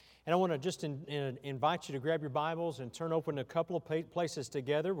And I want to just invite you to grab your Bibles and turn open a couple of places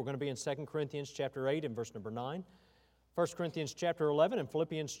together. We're going to be in 2 Corinthians chapter 8 and verse number 9, 1 Corinthians chapter 11 and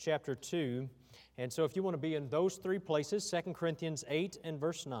Philippians chapter 2. And so if you want to be in those three places, 2 Corinthians 8 and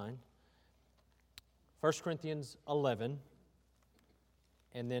verse 9, 1 Corinthians 11,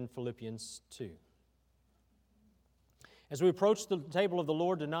 and then Philippians 2. As we approach the table of the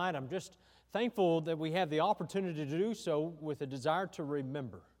Lord tonight, I'm just thankful that we have the opportunity to do so with a desire to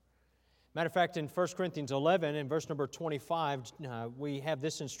remember. Matter of fact, in 1 Corinthians 11, in verse number 25, we have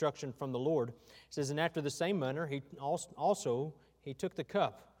this instruction from the Lord. It says, "And after the same manner, he took the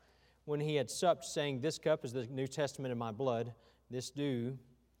cup when he had supped, saying, This cup is the New Testament in my blood. This do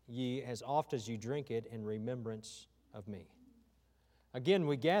ye as oft as you drink it in remembrance of me." Again,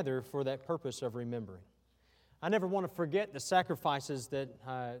 we gather for that purpose of remembering. I never want to forget the sacrifices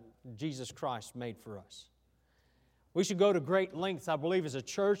that Jesus Christ made for us. We should go to great lengths, I believe, as a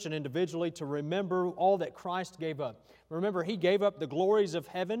church and individually to remember all that Christ gave up. Remember, He gave up the glories of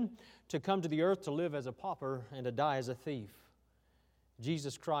heaven to come to the earth to live as a pauper and to die as a thief.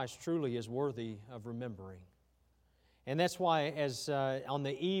 Jesus Christ truly is worthy of remembering. And that's why, as on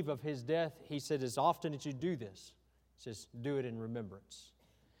the eve of His death, He said, as often as you do this, He says, do it in remembrance.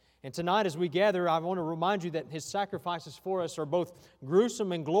 And tonight as we gather, I want to remind you that His sacrifices for us are both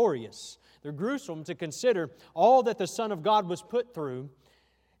gruesome and glorious. They're gruesome to consider all that the Son of God was put through,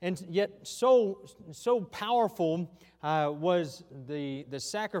 and yet so powerful was the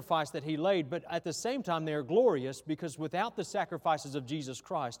sacrifice that He laid. But at the same time, they are glorious because without the sacrifices of Jesus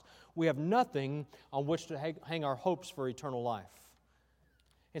Christ, we have nothing on which to hang our hopes for eternal life.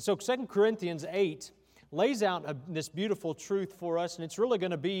 And so 2 Corinthians 8 lays out this beautiful truth for us, and it's really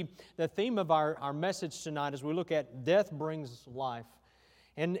going to be the theme of our message tonight as we look at death brings life.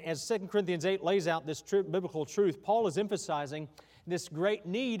 And as 2 Corinthians 8 lays out this biblical truth, Paul is emphasizing this great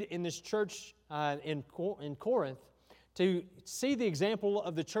need in this church in Corinth to see the example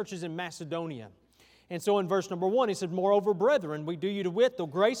of the churches in Macedonia. And so in verse number 1, he said, "Moreover, brethren, we do you to wit the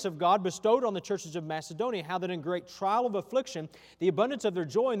grace of God bestowed on the churches of Macedonia, how that in great trial of affliction, the abundance of their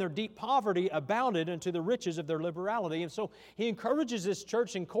joy and their deep poverty abounded unto the riches of their liberality." And so he encourages this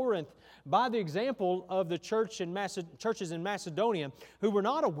church in Corinth by the example of the churches in Macedonia, who were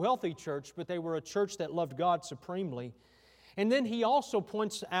not a wealthy church, but they were a church that loved God supremely. And then he also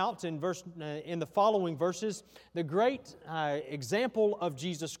points out in the following verses the great example of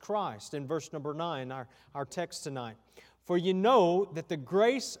Jesus Christ in verse number 9, our text tonight. "For you know that the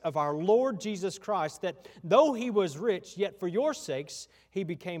grace of our Lord Jesus Christ, that though He was rich, yet for your sakes He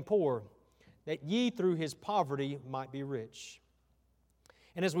became poor, that ye through His poverty might be rich."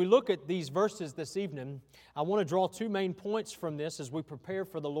 And as we look at these verses this evening, I want to draw two main points from this as we prepare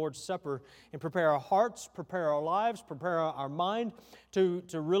for the Lord's Supper and prepare our hearts, prepare our lives, prepare our mind to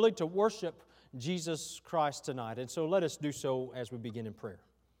really worship Jesus Christ tonight. And so let us do so as we begin in prayer.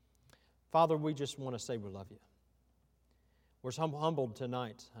 Father, we just want to say we love You. We're humbled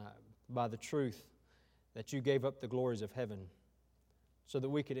tonight by the truth that You gave up the glories of heaven so that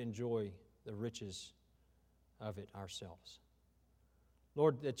we could enjoy the riches of it ourselves.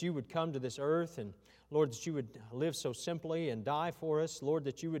 Lord, that You would come to this earth, and Lord, that You would live so simply and die for us. Lord,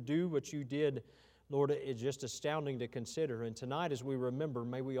 that You would do what You did. Lord, it's just astounding to consider. And tonight as we remember,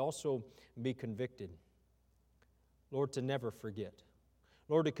 may we also be convicted. Lord, to never forget.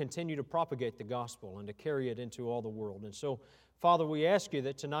 Lord, to continue to propagate the gospel and to carry it into all the world. And so, Father, we ask You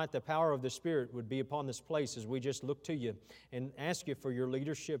that tonight the power of the Spirit would be upon this place as we just look to You and ask You for Your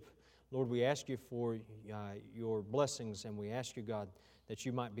leadership. Lord, we ask You for Your blessings, and we ask You, God, that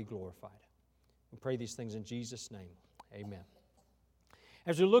You might be glorified. We pray these things in Jesus' name. Amen.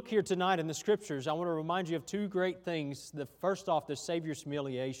 As we look here tonight in the Scriptures, I want to remind you of two great things. First off, the Savior's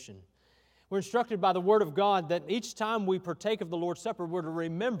humiliation. We're instructed by the Word of God that each time we partake of the Lord's Supper, we're to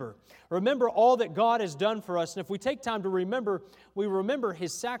remember all that God has done for us. And if we take time to remember, we remember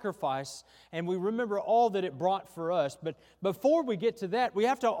His sacrifice and we remember all that it brought for us. But before we get to that, we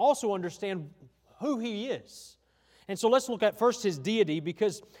have to also understand who He is. And so let's look at first His deity,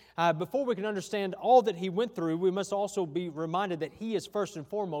 because before we can understand all that He went through, we must also be reminded that He is first and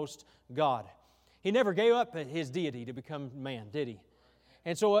foremost God. He never gave up His deity to become man, did He?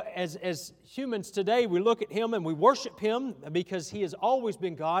 And so as humans today, we look at Him and we worship Him because He has always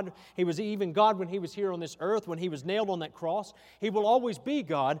been God. He was even God when He was here on this earth, when He was nailed on that cross. He will always be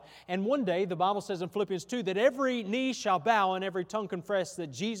God. And one day, the Bible says in Philippians 2, that every knee shall bow and every tongue confess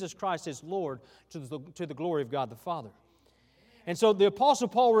that Jesus Christ is Lord to the glory of God the Father. And so the Apostle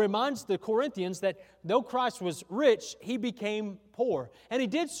Paul reminds the Corinthians that though Christ was rich, He became poor. And He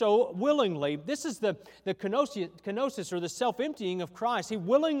did so willingly. This is the kenosis, or the self-emptying of Christ. He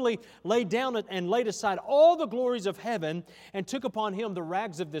willingly laid down and laid aside all the glories of heaven and took upon Him the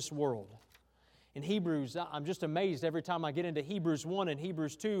rags of this world. In Hebrews, I'm just amazed every time I get into Hebrews 1 and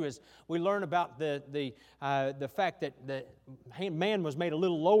Hebrews 2 as we learn about the fact that man was made a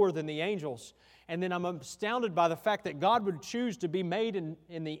little lower than the angels. And then I'm astounded by the fact that God would choose to be made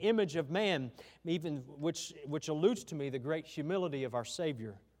in the image of man, even which alludes to me the great humility of our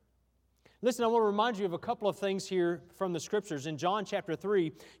Savior. Listen, I want to remind you of a couple of things here from the Scriptures. In John chapter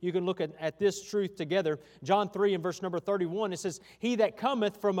 3, you can look at this truth together. John 3 and verse number 31, it says, "He that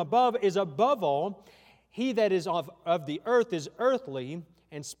cometh from above is above all. He that is of the earth is earthly,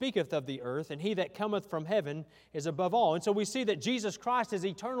 and speaketh of the earth, and he that cometh from heaven is above all." And so we see that Jesus Christ has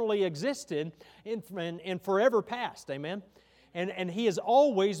eternally existed and forever past. Amen? And He has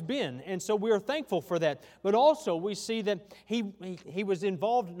always been. And so we are thankful for that. But also we see that He was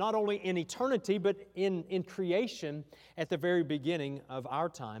involved not only in eternity, but in creation at the very beginning of our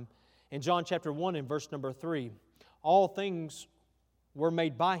time. In John chapter 1 and verse number 3, "All things were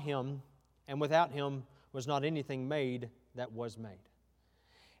made by Him, and without Him was not anything made that was made."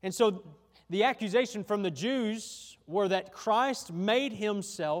 And so the accusation from the Jews were that Christ made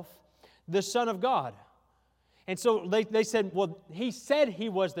Himself the Son of God. And so they said, well, He said He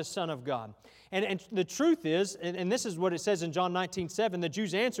was the Son of God. And the truth is, and this is what it says in John 19:7, the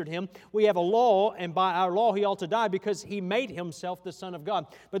Jews answered Him, "We have a law, and by our law He ought to die because He made Himself the Son of God."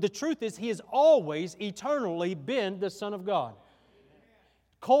 But the truth is, He has always, eternally been the Son of God.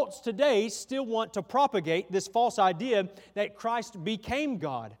 Cults today still want to propagate this false idea that Christ became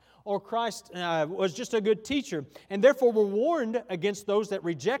God or Christ was just a good teacher. And therefore we're warned against those that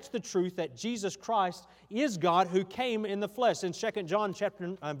reject the truth that Jesus Christ is God who came in the flesh. In 2 John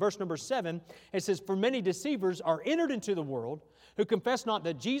verse number 7, it says, "For many deceivers are entered into the world who confess not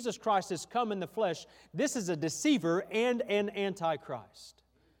that Jesus Christ has come in the flesh. This is a deceiver and an antichrist."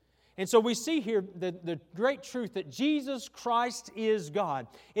 And so we see here the great truth that Jesus Christ is God.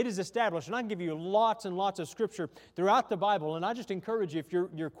 It is established. And I can give you lots and lots of Scripture throughout the Bible. And I just encourage you, if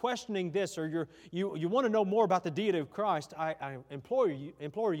you're questioning this or you want to know more about the deity of Christ, I implore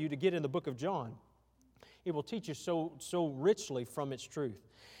you to get in the book of John. It will teach you so richly from its truth.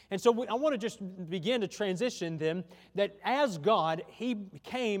 And so I want to just begin to transition then that as God, He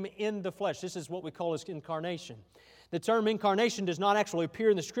came in the flesh. This is what we call His incarnation. The term incarnation does not actually appear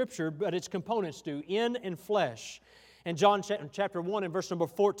in the Scripture, but its components do, in and flesh. In John chapter 1 and verse number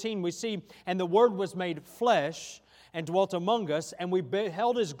 14, we see, "And the Word was made flesh and dwelt among us, and we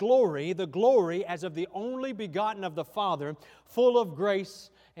beheld His glory, the glory as of the only begotten of the Father, full of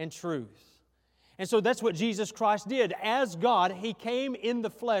grace and truth." And so that's what Jesus Christ did. As God, He came in the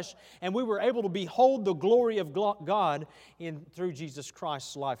flesh, and we were able to behold the glory of God through Jesus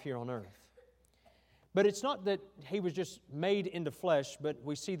Christ's life here on earth. But it's not that He was just made into flesh, but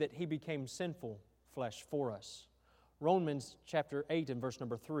we see that He became sinful flesh for us. Romans chapter 8 and verse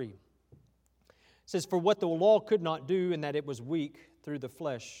number 3 says, "For what the law could not do, in that it was weak through the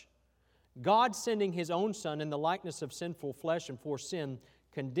flesh, God sending His own Son in the likeness of sinful flesh and for sin,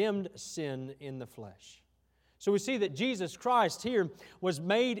 condemned sin in the flesh." So we see that Jesus Christ here was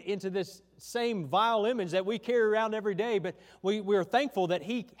made into this same vile image that we carry around every day, but we are thankful that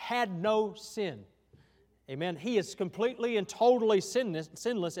He had no sin. Amen. He is completely and totally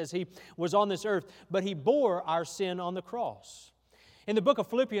sinless as He was on this earth, but He bore our sin on the cross. In the book of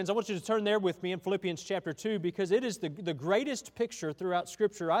Philippians, I want you to turn there with me in Philippians chapter 2, because it is the greatest picture throughout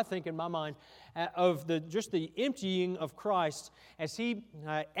Scripture, I think, in my mind, of just the emptying of Christ as He,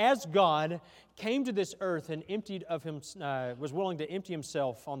 as God, came to this earth and was willing to empty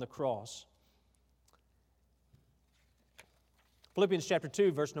Himself on the cross. Philippians chapter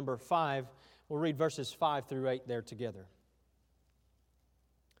 2, verse number 5. We'll read verses 5 through 8 there together.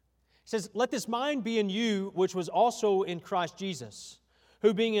 It says, "Let this mind be in you, which was also in Christ Jesus,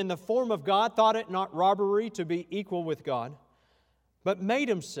 who being in the form of God, thought it not robbery to be equal with God, but made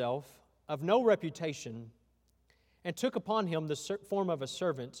Himself of no reputation, and took upon Him the form of a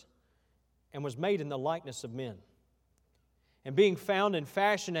servant, and was made in the likeness of men. And being found in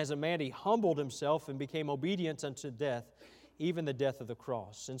fashion as a man, He humbled Himself and became obedient unto death, even the death of the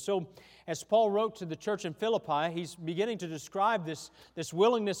cross." And so, as Paul wrote to the church in Philippi, he's beginning to describe this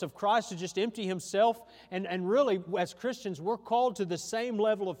willingness of Christ to just empty Himself. And really, as Christians, we're called to the same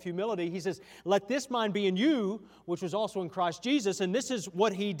level of humility. He says, "Let this mind be in you, which was also in Christ Jesus." And this is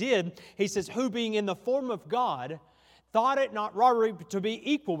what He did. He says, "Who being in the form of God, thought it not robbery to be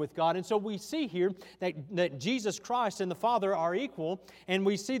equal with God. And so we see here that Jesus Christ and the Father are equal. And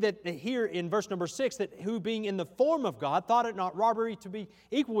we see that here in verse number 6, that who being in the form of God, thought it not robbery to be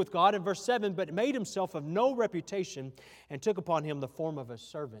equal with God. In verse 7, but made himself of no reputation and took upon him the form of a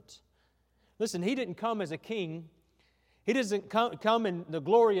servant. Listen, he didn't come as a king. He doesn't come in the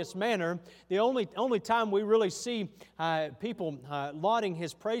glorious manner. The only time we really see people lauding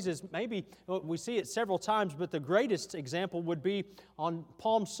His praises, maybe we see it several times, but the greatest example would be on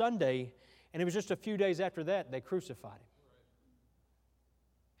Palm Sunday, and it was just a few days after that they crucified Him.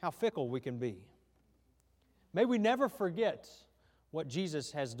 How fickle we can be. May we never forget what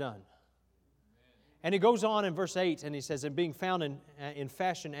Jesus has done. And He goes on in verse 8, and He says, and being found in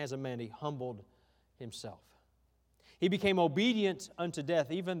fashion as a man, He humbled Himself. He became obedient unto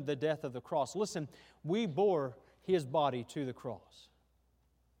death, even the death of the cross. Listen, we bore His body to the cross.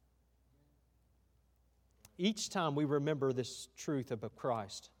 Each time we remember this truth about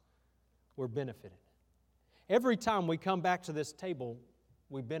Christ, we're benefited. Every time we come back to this table,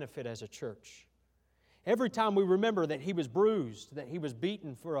 we benefit as a church. Every time we remember that He was bruised, that He was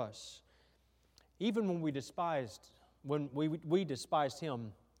beaten for us, even when we despised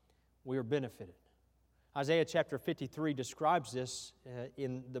Him, we are benefited. Isaiah chapter 53 describes this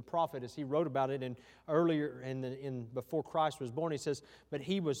in the prophet as he wrote about it. And earlier, before Christ was born, he says, but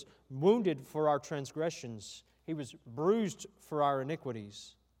He was wounded for our transgressions. He was bruised for our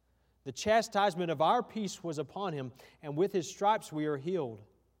iniquities. The chastisement of our peace was upon Him, and with His stripes we are healed.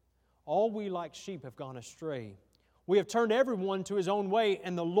 All we like sheep have gone astray. We have turned everyone to his own way,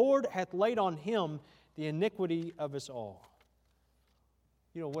 and the Lord hath laid on Him the iniquity of us all.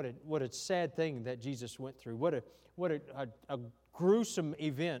 You know, what a sad thing that Jesus went through. What a gruesome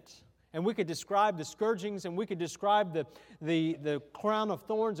event. And we could describe the scourgings, and we could describe the crown of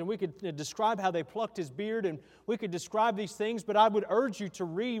thorns, and we could describe how they plucked His beard, and we could describe these things, but I would urge you to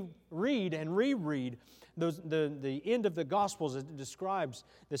reread and reread the end of the Gospels as it describes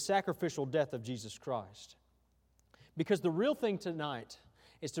the sacrificial death of Jesus Christ. Because the real thing tonight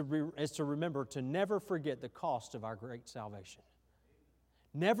is to remember to never forget the cost of our great salvation.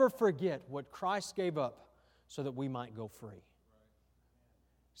 Never forget what Christ gave up so that we might go free.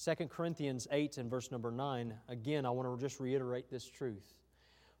 2 Corinthians 8 and verse number 9, again, I want to just reiterate this truth.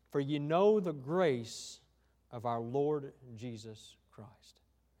 For you know the grace of our Lord Jesus Christ.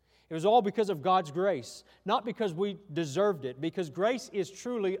 It was all because of God's grace, not because we deserved it, because grace is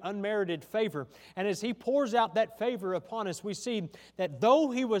truly unmerited favor. And as He pours out that favor upon us, we see that though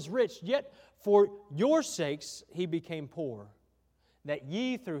He was rich, yet for your sakes He became poor, that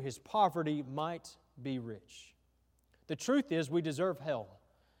ye through His poverty might be rich. The truth is we deserve hell.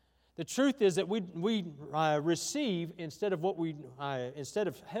 The truth is that we receive, instead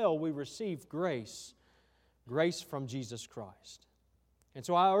of hell, we receive grace from Jesus Christ. And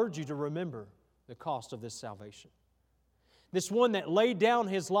so I urge you to remember the cost of this salvation. This one that laid down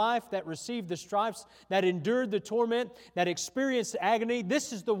His life, that received the stripes, that endured the torment, that experienced agony,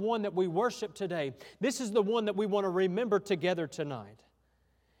 this is the one that we worship today. This is the one that we want to remember together tonight.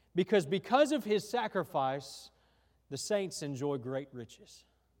 Because of His sacrifice, the saints enjoy great riches.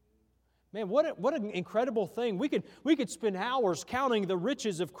 Man, what an incredible thing. We could spend hours counting the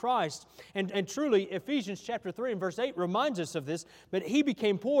riches of Christ. And truly, Ephesians chapter 3 and verse 8 reminds us of this. But He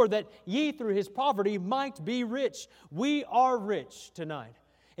became poor that ye through His poverty might be rich. We are rich tonight.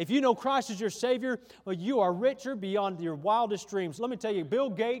 If you know Christ as your Savior, well, you are richer beyond your wildest dreams. Let me tell you, Bill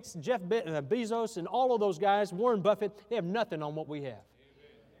Gates, Jeff Bezos, and all of those guys, Warren Buffett, they have nothing on what we have.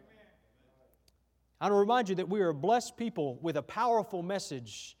 I want to remind you that we are a blessed people with a powerful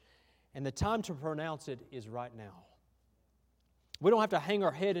message. And the time to pronounce it is right now. We don't have to hang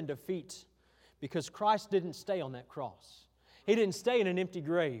our head in defeat because Christ didn't stay on that cross. He didn't stay in an empty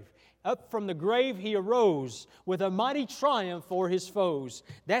grave. Up from the grave He arose with a mighty triumph for His foes.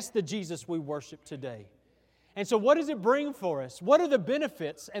 That's the Jesus we worship today. And so what does it bring for us? What are the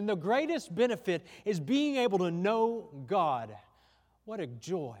benefits? And the greatest benefit is being able to know God. What a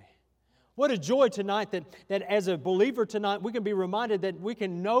joy. What a joy tonight that as a believer tonight, we can be reminded that we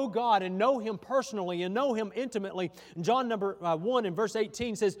can know God and know Him personally and know Him intimately. John number 1 and verse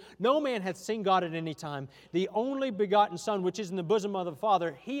 18 says, no man hath seen God at any time. The only begotten Son, which is in the bosom of the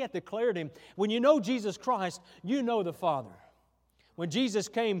Father, He hath declared Him. When you know Jesus Christ, you know the Father. When Jesus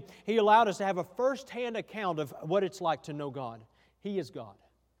came, He allowed us to have a first-hand account of what it's like to know God. He is God.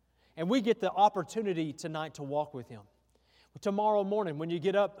 And we get the opportunity tonight to walk with Him. Tomorrow morning, when you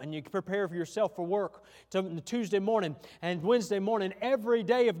get up and you prepare for yourself for work, Tuesday morning and Wednesday morning, every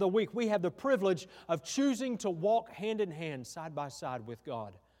day of the week, we have the privilege of choosing to walk hand in hand, side by side with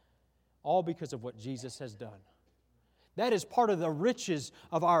God. All because of what Jesus has done. That is part of the riches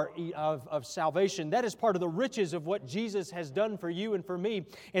of of salvation. That is part of the riches of what Jesus has done for you and for me,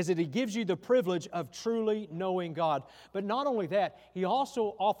 is that He gives you the privilege of truly knowing God. But not only that, He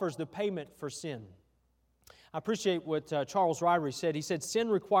also offers the payment for sin. I appreciate what Charles Ryrie said. He said, sin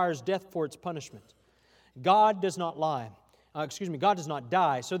requires death for its punishment. God does not lie. God does not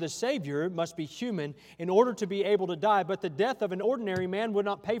die. So the Savior must be human in order to be able to die. But the death of an ordinary man would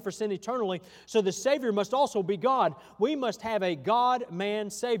not pay for sin eternally. So the Savior must also be God. We must have a God-man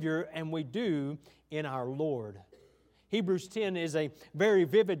Savior, and we do in our Lord. Hebrews 10 is a very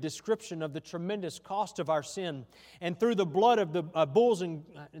vivid description of the tremendous cost of our sin. And through the blood of the bulls, and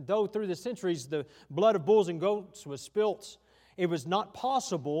though through the centuries the blood of bulls and goats was spilt, it was not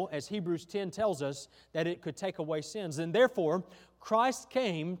possible, as Hebrews 10 tells us, that it could take away sins. And therefore, Christ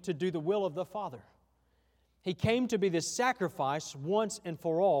came to do the will of the Father. He came to be the sacrifice once and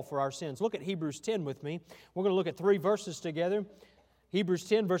for all for our sins. Look at Hebrews 10 with me. We're going to look at 3 verses together. Hebrews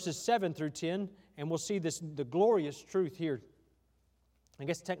 10, verses 7 through 10, and we'll see the glorious truth here. I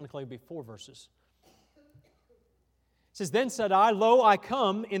guess technically it'd be 4 verses. It says, then said I, lo, I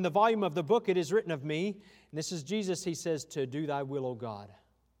come, in the volume of the book it is written of me. And this is Jesus, He says, to do Thy will, O God.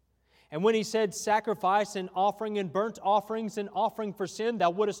 And when He said, sacrifice and offering and burnt offerings and offering for sin, Thou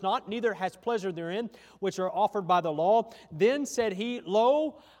wouldest not, neither hast pleasure therein, which are offered by the law. Then said He,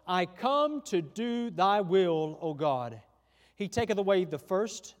 lo, I come to do Thy will, O God. He taketh away the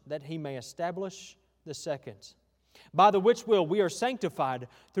first, that He may establish the second. By the which will we are sanctified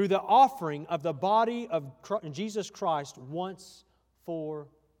through the offering of the body of Jesus Christ once for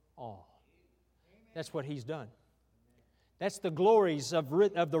all. That's what He's done. That's the glories of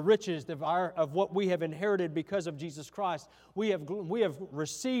the riches of what we have inherited because of Jesus Christ. We have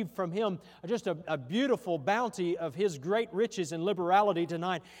received from Him just a beautiful bounty of His great riches and liberality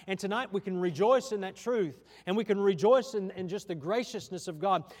tonight. And tonight we can rejoice in that truth. And we can rejoice in just the graciousness of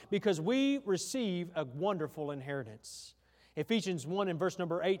God, because we receive a wonderful inheritance. Ephesians 1 and verse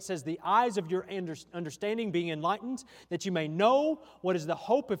number 8 says, the eyes of your understanding being enlightened, that you may know what is the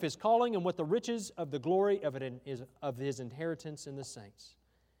hope of His calling and what the riches of the glory of His inheritance in the saints.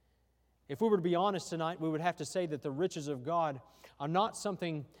 If we were to be honest tonight, we would have to say that the riches of God are not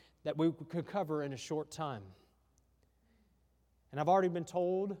something that we could cover in a short time. And I've already been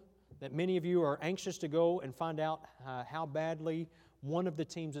told that many of you are anxious to go and find out how badly one of the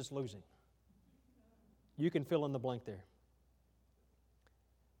teams is losing. You can fill in the blank there.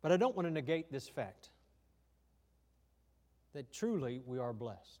 But I don't want to negate this fact, that truly we are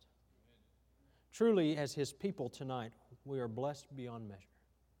blessed. Truly, as His people tonight, we are blessed beyond measure.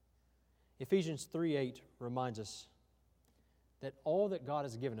 Ephesians 3:8 reminds us that all that God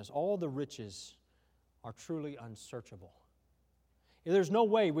has given us, all the riches, are truly unsearchable. There's no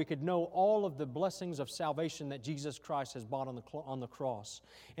way we could know all of the blessings of salvation that Jesus Christ has bought on the cross.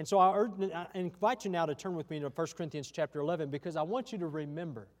 And so I invite you now to turn with me to 1 Corinthians chapter 11, because I want you to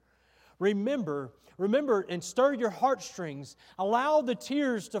remember and stir your heartstrings. Allow the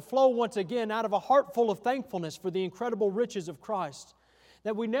tears to flow once again out of a heart full of thankfulness for the incredible riches of Christ.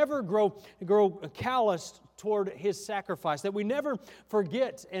 That we never grow calloused toward His sacrifice. That we never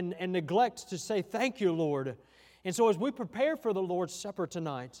forget and neglect to say, thank you, Lord. And so as we prepare for the Lord's Supper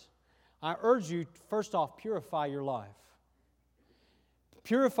tonight, I urge you, first off, purify your life.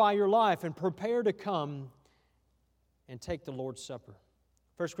 Purify your life and prepare to come and take the Lord's Supper.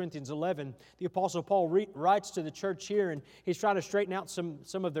 1 Corinthians 11, the Apostle Paul writes to the church here, and he's trying to straighten out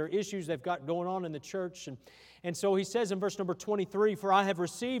some of their issues they've got going on in the church. And so he says in verse number 23, for I have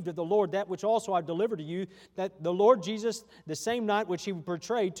received of the Lord that which also I've delivered to you, that the Lord Jesus, the same night which He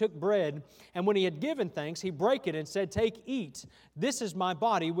betrayed, took bread, and when He had given thanks, He brake it and said, take, eat. This is my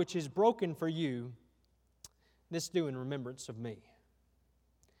body which is broken for you. This do in remembrance of me.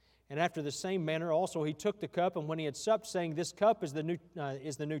 And after the same manner also He took the cup, and when He had supped, saying, this cup is the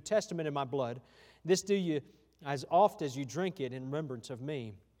New Testament in my blood. This do you as oft as you drink it in remembrance of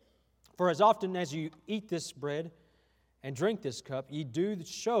me. For as often as you eat this bread and drink this cup, ye do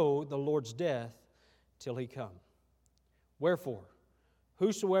show the Lord's death till He come. Wherefore,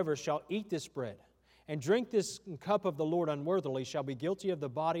 whosoever shall eat this bread and drink this cup of the Lord unworthily shall be guilty of the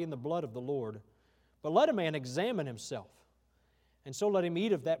body and the blood of the Lord. But let a man examine himself, and so let him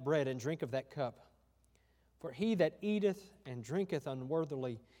eat of that bread and drink of that cup. For he that eateth and drinketh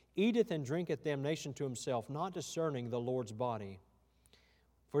unworthily eateth and drinketh damnation to himself, not discerning the Lord's body.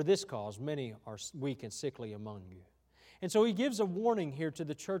 For this cause many are weak and sickly among you. And so he gives a warning here to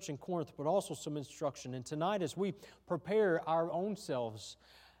the church in Corinth, but also some instruction. And tonight, as we prepare our own selves,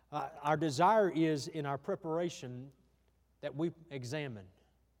 our desire is in our preparation that we examine.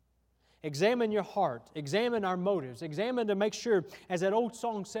 Examine your heart. Examine our motives. Examine to make sure, as that old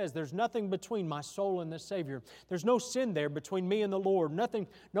song says, there's nothing between my soul and the Savior. There's no sin there between me and the Lord. Nothing,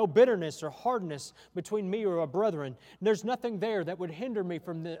 no bitterness or hardness between me or a brethren. There's nothing there that would hinder me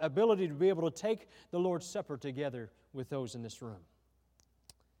from the ability to be able to take the Lord's Supper together with those in this room.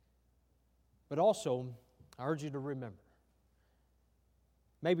 But also, I urge you to remember,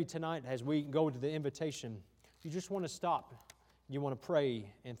 maybe tonight as we go to the invitation, you just want to stop. You want to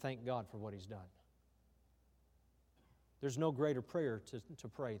pray and thank God for what He's done. There's no greater prayer to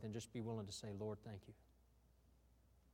pray than just be willing to say, Lord, thank you.